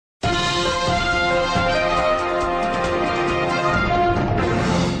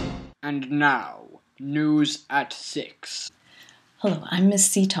And now, news at 6. Hello, I'm Miss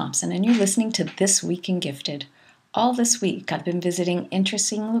C. Thompson, and you're listening to This Week in Gifted. All this week, I've been visiting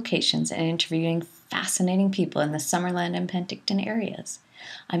interesting locations and interviewing fascinating people in the Summerland and Penticton areas.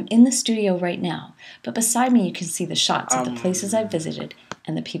 I'm in the studio right now, but beside me you can see the shots of the places I've visited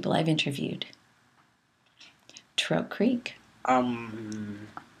and the people I've interviewed. Trout Creek.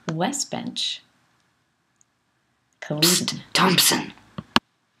 West Bench. Caledon. Thompson.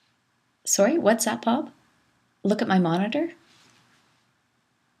 Sorry, what's that, Bob? Look at my monitor.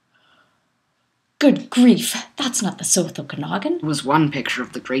 Good grief, that's not the South Okanagan. It was one picture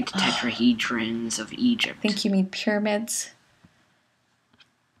of the great tetrahedrons of Egypt. I think you mean pyramids.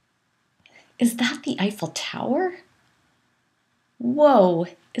 Is that the Eiffel Tower? Whoa,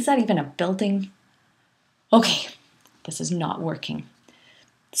 is that even a building? Okay, this is not working.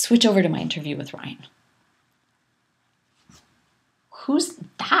 Switch over to my interview with Ryan. Who's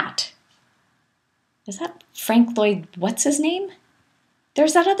that? Is that Frank Lloyd, what's his name?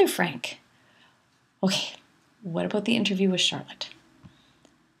 There's that other Frank. Okay, what about the interview with Charlotte?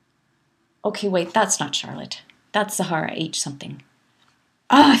 Okay, wait, that's not Charlotte. That's Zahara H. something.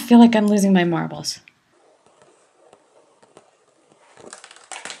 I feel like I'm losing my marbles.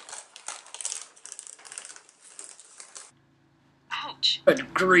 Ouch.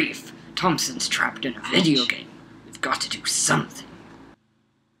 Good grief. Thompson's trapped in a video game. We've got to do something.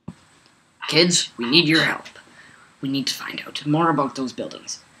 Kids, we need your help. We need to find out more about those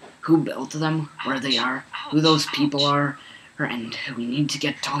buildings. Who built them, where they are, who those people are, and we need to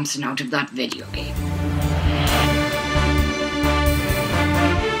get Thompson out of that video game.